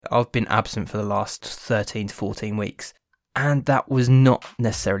I've been absent for the last 13 to 14 weeks, and that was not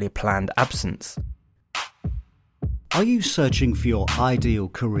necessarily a planned absence. Are you searching for your ideal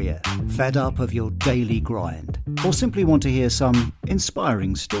career, fed up of your daily grind, or simply want to hear some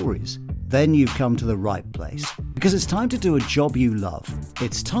inspiring stories? Then you've come to the right place, because it's time to do a job you love.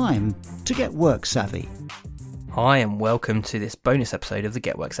 It's time to get work savvy. Hi and welcome to this bonus episode of the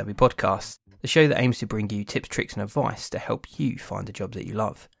Get Work Savvy podcast, the show that aims to bring you tips, tricks and advice to help you find a job that you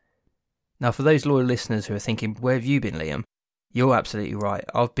love. Now, for those loyal listeners who are thinking, where have you been, Liam? You're absolutely right.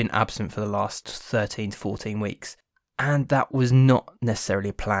 I've been absent for the last 13 to 14 weeks. And that was not necessarily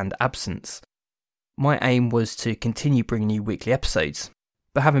a planned absence. My aim was to continue bringing you weekly episodes,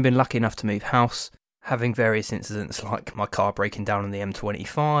 but having been lucky enough to move house, having various incidents like my car breaking down on the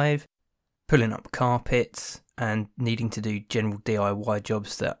M25, pulling up carpets, and needing to do general DIY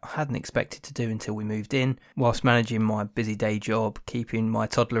jobs that I hadn't expected to do until we moved in, whilst managing my busy day job, keeping my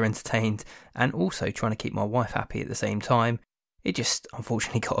toddler entertained, and also trying to keep my wife happy at the same time, it just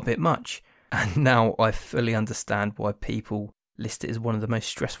unfortunately got a bit much. And now I fully understand why people list it as one of the most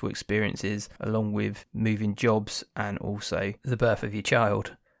stressful experiences, along with moving jobs and also the birth of your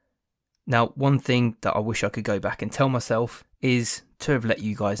child. Now, one thing that I wish I could go back and tell myself is to have let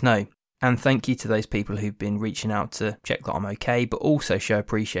you guys know. And thank you to those people who've been reaching out to check that I'm okay, but also show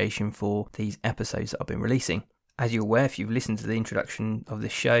appreciation for these episodes that I've been releasing. As you're aware, if you've listened to the introduction of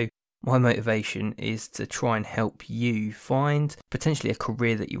this show, my motivation is to try and help you find potentially a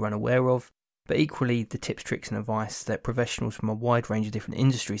career that you're unaware of, but equally the tips, tricks and advice that professionals from a wide range of different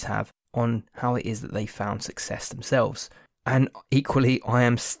industries have on how it is that they found success themselves. And equally, I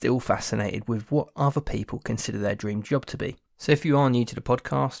am still fascinated with what other people consider their dream job to be. So if you are new to the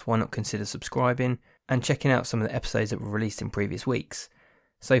podcast, why not consider subscribing and checking out some of the episodes that were released in previous weeks.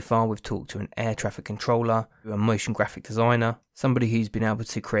 So far, we've talked to an air traffic controller, a motion graphic designer, somebody who's been able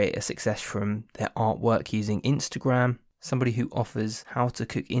to create a success from their artwork using Instagram, somebody who offers how to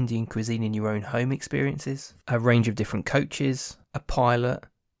cook Indian cuisine in your own home experiences, a range of different coaches, a pilot,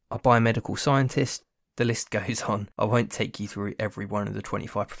 a biomedical scientist. The list goes on. I won't take you through every one of the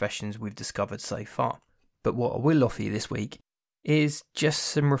 25 professions we've discovered so far. But what I will offer you this week is just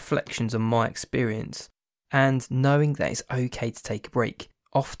some reflections on my experience and knowing that it's okay to take a break.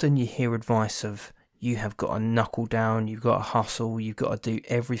 Often you hear advice of you have got to knuckle down, you've got to hustle, you've got to do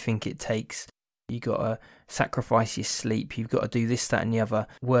everything it takes. You've got to sacrifice your sleep, you've got to do this, that and the other,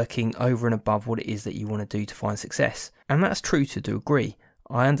 working over and above what it is that you want to do to find success. And that's true to a degree.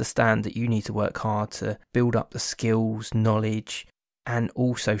 I understand that you need to work hard to build up the skills, knowledge, and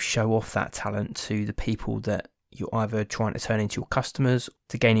also show off that talent to the people that you're either trying to turn into your customers,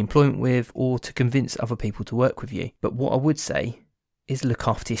 to gain employment with, or to convince other people to work with you. But what I would say is look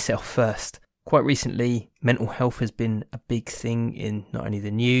after yourself first. Quite recently, mental health has been a big thing in not only the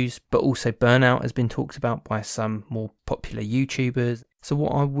news, but also burnout has been talked about by some more popular YouTubers. So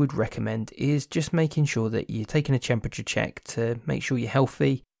what I would recommend is just making sure that you're taking a temperature check to make sure you're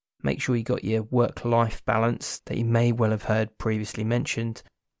healthy, make sure you got your work-life balance that you may well have heard previously mentioned,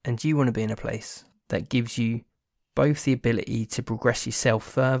 and you want to be in a place that gives you both the ability to progress yourself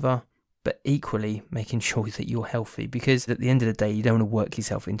further, but equally making sure that you're healthy, because at the end of the day, you don't want to work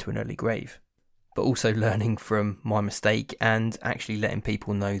yourself into an early grave. But also learning from my mistake and actually letting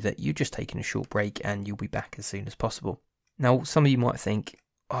people know that you're just taking a short break and you'll be back as soon as possible. Now, some of you might think,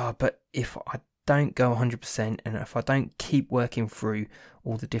 but if I don't go 100% and if I don't keep working through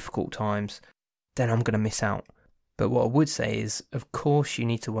all the difficult times, then I'm going to miss out. But what I would say is, of course, you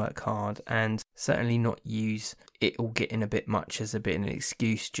need to work hard and certainly not use it all getting a bit much as a bit of an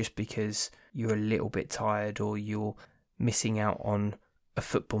excuse just because you're a little bit tired or you're missing out on a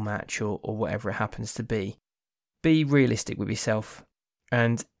football match or whatever it happens to be. Be realistic with yourself,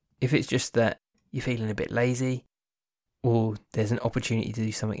 and if it's just that you're feeling a bit lazy or there's an opportunity to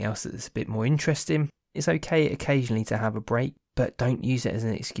do something else that's a bit more interesting, it's okay occasionally to have a break, but don't use it as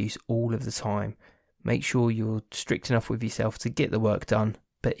an excuse all of the time. Make sure you're strict enough with yourself to get the work done,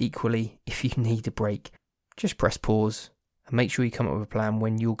 but equally, if you need a break, just press pause and make sure you come up with a plan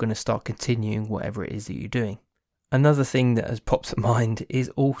when you're going to start continuing whatever it is that you're doing. Another thing that has popped to mind is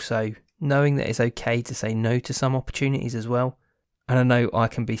also knowing that it's okay to say no to some opportunities as well. And I know I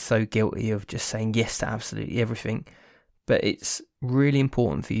can be so guilty of just saying yes to absolutely everything, but it's really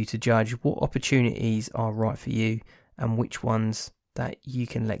important for you to judge what opportunities are right for you and which ones that you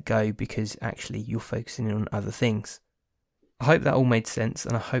can let go because actually you're focusing on other things. I hope that all made sense,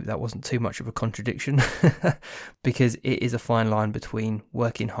 and I hope that wasn't too much of a contradiction because it is a fine line between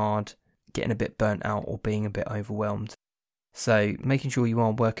working hard, getting a bit burnt out, or being a bit overwhelmed. So making sure you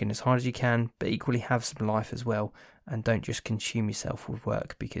are working as hard as you can, but equally have some life as well, and don't just consume yourself with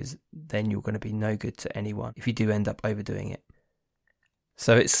work, because then you're going to be no good to anyone if you do end up overdoing it.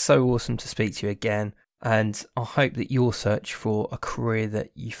 So it's so awesome to speak to you again, and I hope that you'll search for a career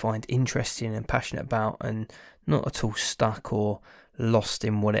that you find interesting and passionate about, and not at all stuck or lost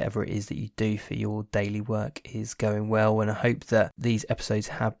in whatever it is that you do for your daily work is going well. And I hope that these episodes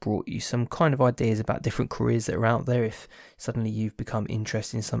have brought you some kind of ideas about different careers that are out there, if suddenly you've become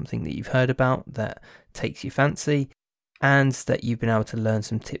interested in something that you've heard about that takes your fancy, and that you've been able to learn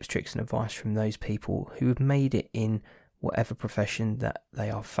some tips, tricks and advice from those people who have made it in whatever profession that they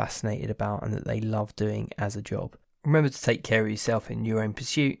are fascinated about and that they love doing as a job. Remember to take care of yourself in your own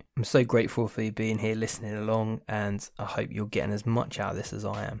pursuit. I'm so grateful for you being here listening along, and I hope you're getting as much out of this as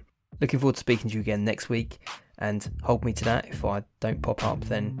I am. Looking forward to speaking to you again next week, and hold me to that. If I don't pop up,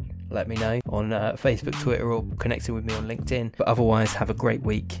 then let me know on Facebook, Twitter, or connecting with me on LinkedIn. But otherwise, have a great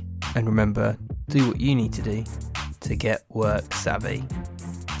week, and remember, do what you need to do to get work savvy.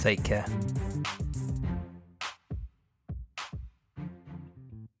 Take care.